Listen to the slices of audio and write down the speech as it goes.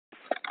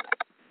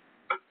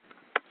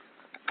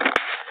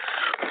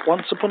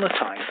Once upon a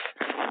time,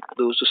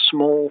 there was a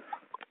small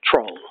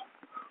troll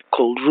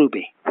called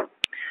Ruby,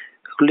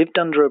 who lived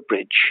under a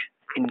bridge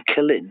in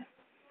Killin.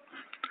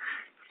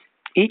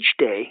 Each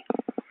day,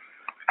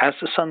 as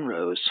the sun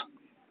rose,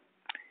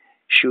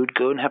 she would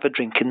go and have a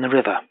drink in the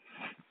river,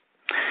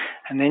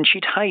 and then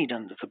she'd hide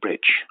under the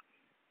bridge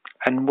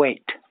and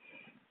wait.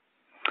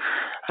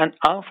 And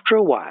after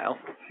a while,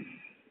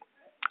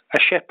 a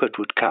shepherd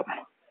would come,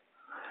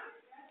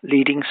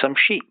 leading some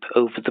sheep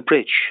over the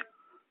bridge.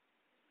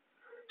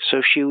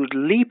 So she would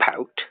leap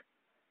out,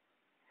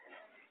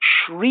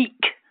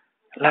 shriek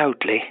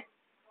loudly,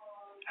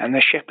 and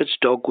the shepherd's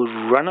dog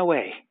would run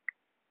away,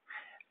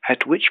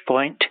 at which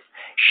point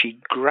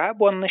she'd grab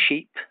one of the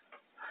sheep,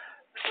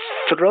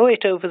 throw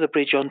it over the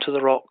bridge onto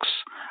the rocks,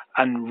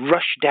 and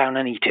rush down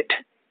and eat it.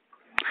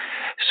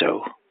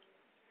 So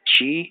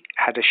she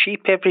had a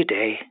sheep every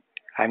day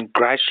and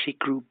gradually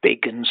grew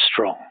big and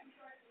strong.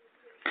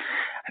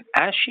 And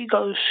as she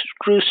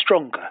grew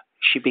stronger,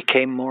 she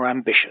became more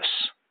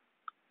ambitious,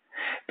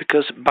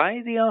 because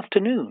by the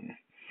afternoon,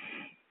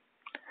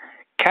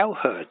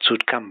 cowherds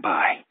would come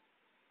by,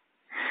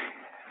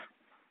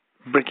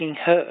 bringing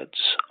herds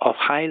of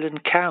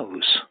Highland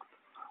cows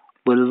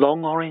with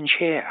long orange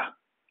hair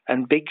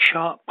and big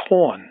sharp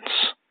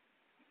horns.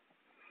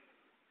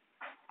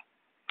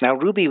 Now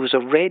Ruby was a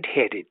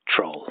red-headed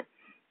troll,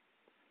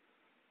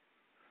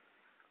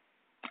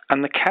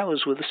 and the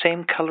cows were the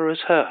same colour as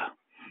her,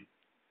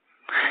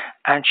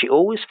 and she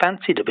always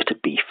fancied a bit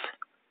of beef,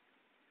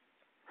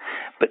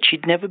 but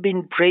she'd never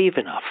been brave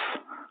enough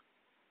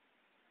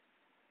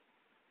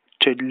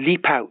to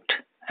leap out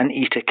and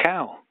eat a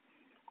cow,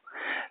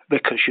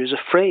 because she was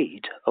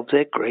afraid of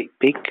their great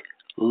big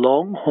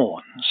long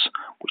horns,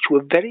 which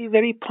were very,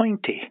 very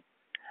pointy,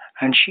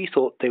 and she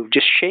thought they would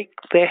just shake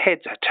their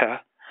heads at her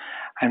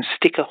and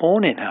stick a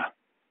horn in her.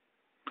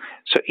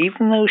 So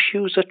even though she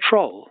was a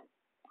troll,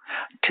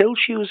 till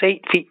she was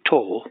 8 feet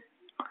tall,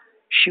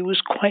 she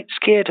was quite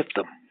scared of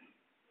them.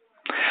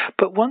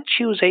 But once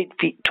she was 8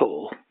 feet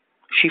tall,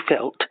 she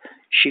felt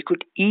she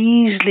could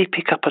easily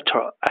pick up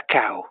a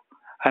cow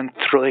and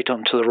throw it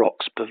onto the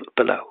rocks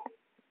below.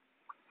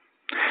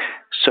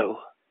 So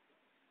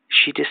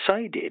she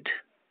decided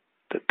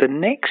that the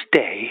next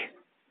day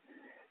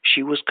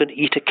she was going to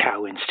eat a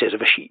cow instead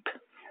of a sheep.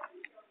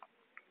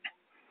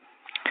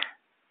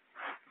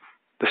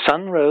 The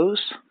sun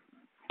rose,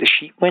 the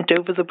sheep went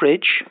over the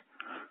bridge,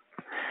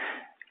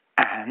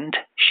 and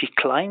she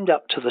climbed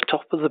up to the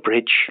top of the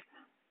bridge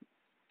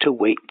to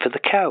wait for the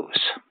cows.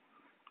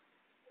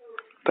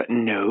 But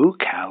no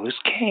cows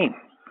came.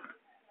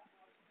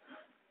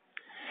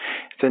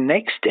 The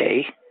next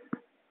day,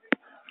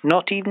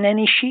 not even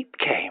any sheep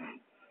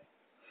came.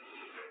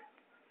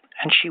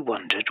 And she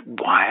wondered,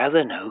 why are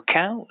there no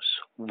cows?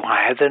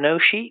 Why are there no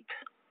sheep?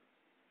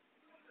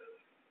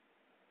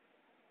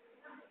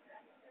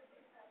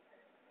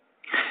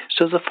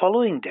 So the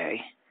following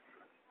day,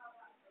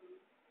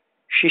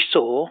 she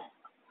saw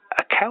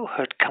a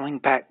cowherd coming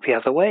back the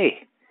other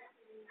way.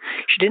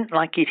 She didn't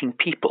like eating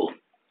people,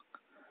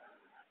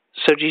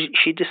 so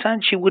she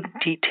decided she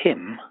wouldn't eat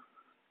him,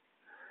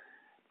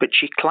 but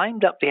she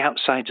climbed up the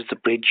outside of the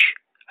bridge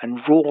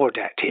and roared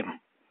at him.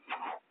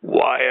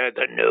 "Why are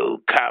there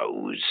no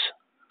cows?"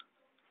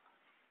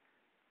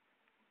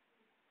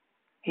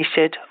 He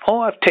said,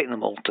 "Oh, I've taken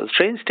them all to the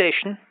train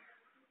station.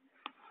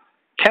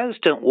 Cows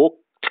don't walk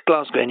to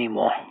Glasgow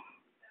anymore.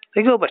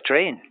 They go by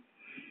train."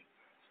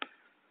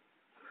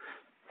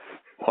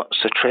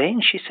 "What's a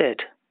train?" she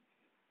said.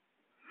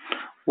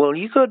 "Well,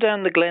 you go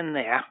down the glen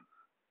there,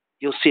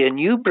 you'll see a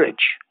new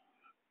bridge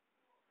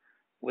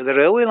with a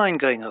railway line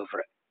going over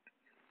it."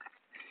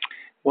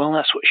 Well,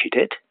 that's what she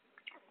did.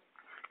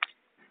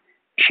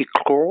 She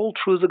crawled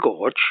through the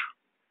gorge,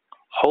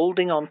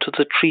 holding on to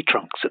the tree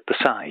trunks at the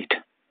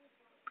side,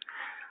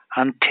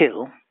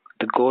 until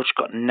the gorge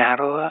got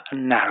narrower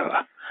and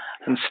narrower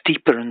and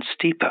steeper,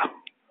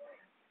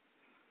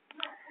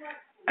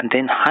 and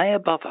then high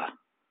above her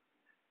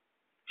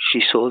she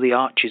saw the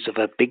arches of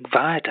a big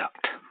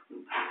viaduct,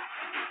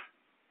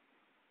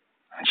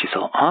 and she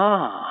thought,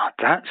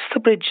 that's the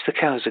bridge the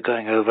cows are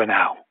going over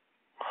now.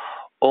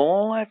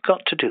 All I've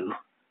got to do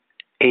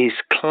is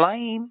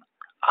climb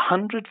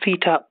 100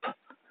 feet up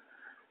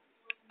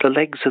the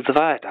legs of the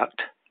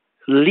viaduct,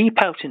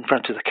 leap out in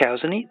front of the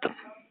cows and eat them.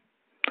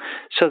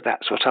 So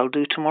that's what I'll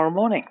do tomorrow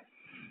morning.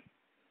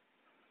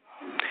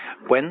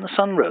 When the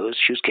sun rose,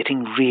 she was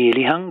getting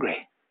really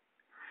hungry,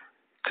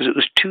 because it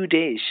was 2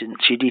 days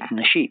since she'd eaten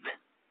a sheep.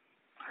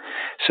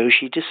 So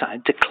she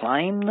decided to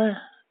climb the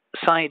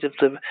side of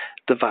the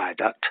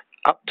viaduct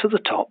up to the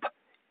top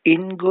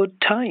in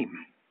good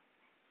time.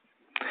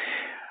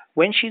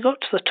 When she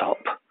got to the top,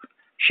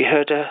 she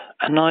heard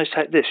a noise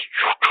like this.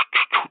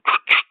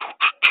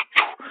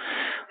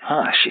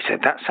 She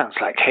said, that sounds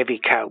like heavy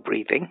cow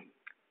breathing.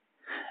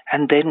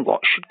 And then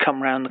what should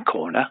come round the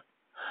corner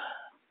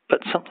but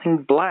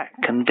something black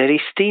and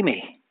very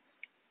steamy.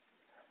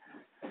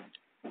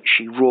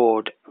 She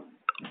roared,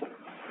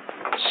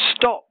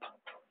 "Stop!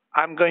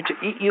 I'm going to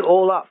eat you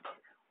all up."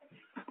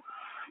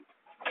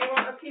 You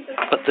want a piece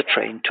But the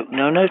train took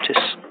no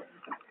notice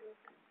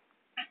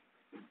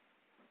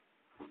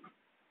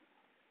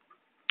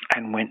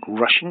and went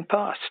rushing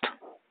past.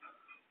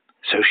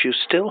 So she was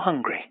still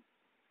hungry.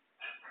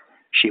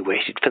 She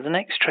waited for the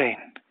next train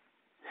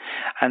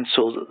and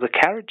saw that the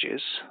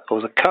carriages,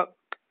 or the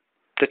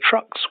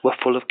trucks, were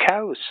full of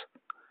cows,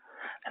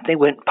 and they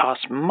went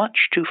past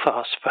much too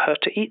fast for her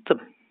to eat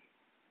them.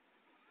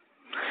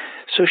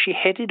 So she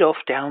headed off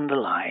down the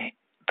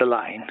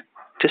line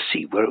to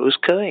see where it was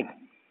going.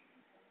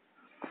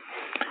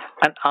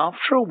 And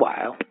after a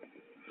while,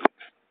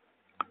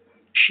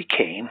 she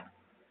came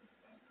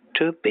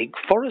to a big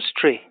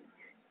forestry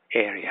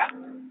area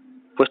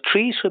where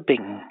trees were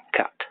being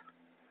cut.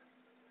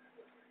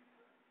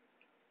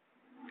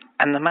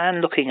 And the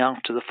man looking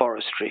after the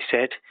forestry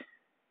said,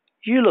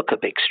 "You look a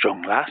big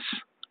strong lass.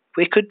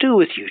 We could do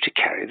with you to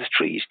carry the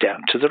trees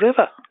down to the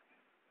river."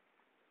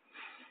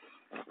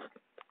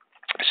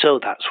 So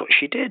that's what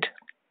she did.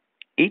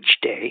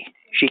 Each day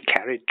she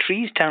carried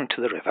trees down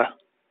to the river,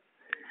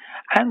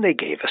 and they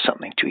gave her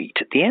something to eat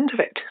at the end of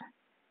it.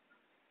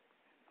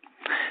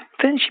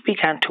 Then she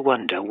began to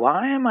wonder,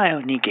 why am I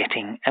only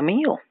getting a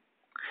meal?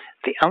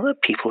 The other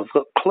people have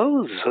got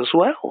clothes as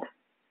well,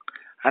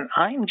 and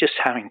I'm just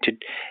having to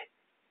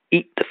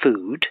eat the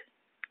food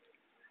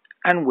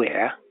and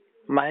wear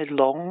my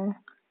long,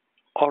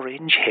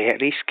 orange,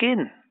 hairy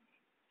skin.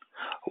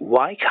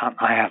 Why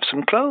can't I have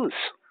some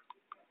clothes?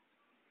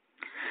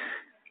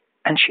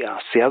 And she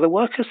asked the other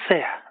workers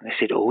there. They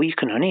said, "Oh, you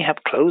can only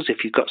have clothes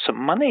if you've got some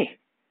money."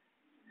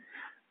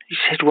 She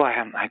said, "Why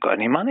haven't I got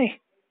any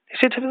money?" They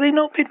said, "Have they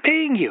not been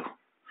paying you?"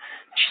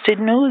 She said,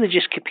 "No, they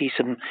just give me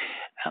some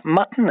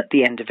mutton at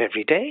the end of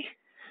every day."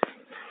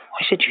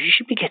 I said, "You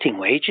should be getting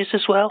wages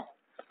as well."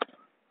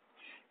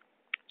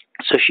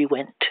 So she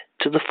went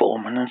to the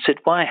foreman and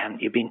said, "Why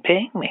haven't you been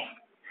paying me?"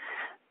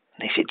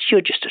 And they said,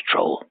 "You're just a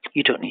troll.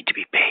 You don't need to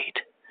be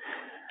paid."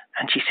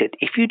 And she said,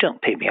 "If you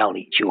don't pay me, I'll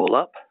eat you all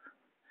up."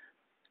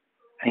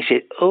 And he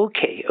said,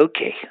 okay,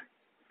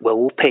 well,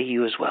 we'll pay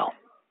you as well."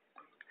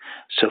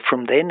 So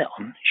from then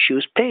on, she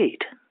was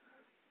paid.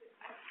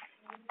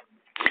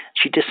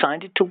 She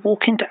decided to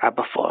walk into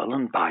Aberfoyle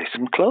and buy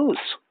some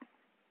clothes.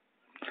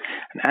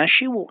 And as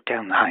she walked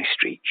down the high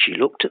street, she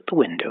looked at the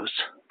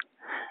windows,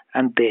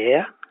 and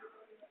there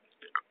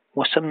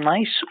were some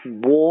nice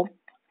warm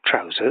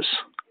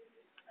trousers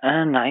and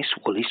a nice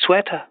woolly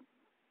sweater.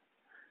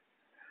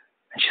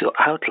 And she thought,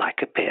 I would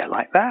like a pair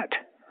like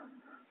that.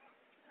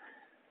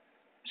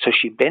 So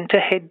she bent her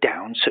head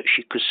down so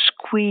she could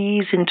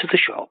squeeze into the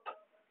shop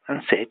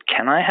and said,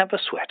 "Can I have a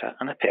sweater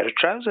and a pair of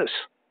trousers?"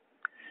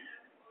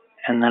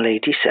 And the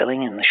lady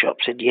selling in the shop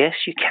said,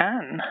 "Yes, you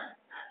can,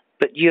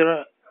 but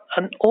you're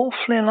an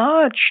awfully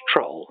large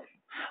troll.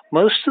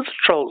 Most of the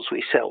trolls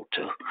we sell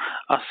to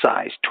are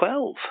size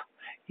 12.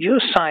 You're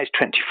size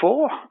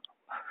 24.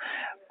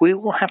 We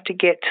will have to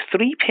get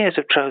 3 pairs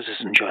of trousers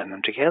and join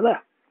them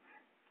together."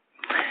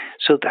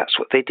 So that's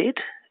what they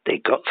did. They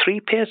got 3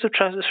 pairs of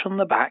trousers from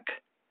the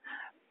back,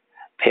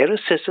 pair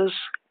of scissors,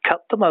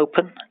 cut them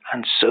open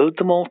and sewed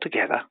them all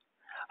together,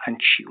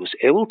 and she was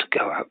able to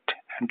go out,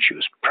 and she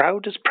was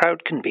proud as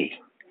proud can be.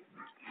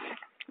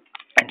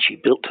 And she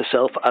built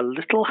herself a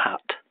little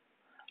hut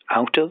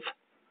out of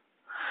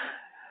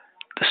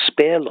the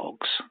spare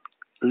logs,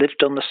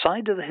 lived on the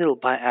side of the hill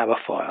by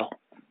Aberfoyle,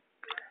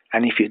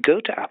 and if you go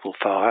to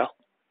Aberfoyle,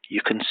 you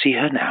can see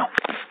her now.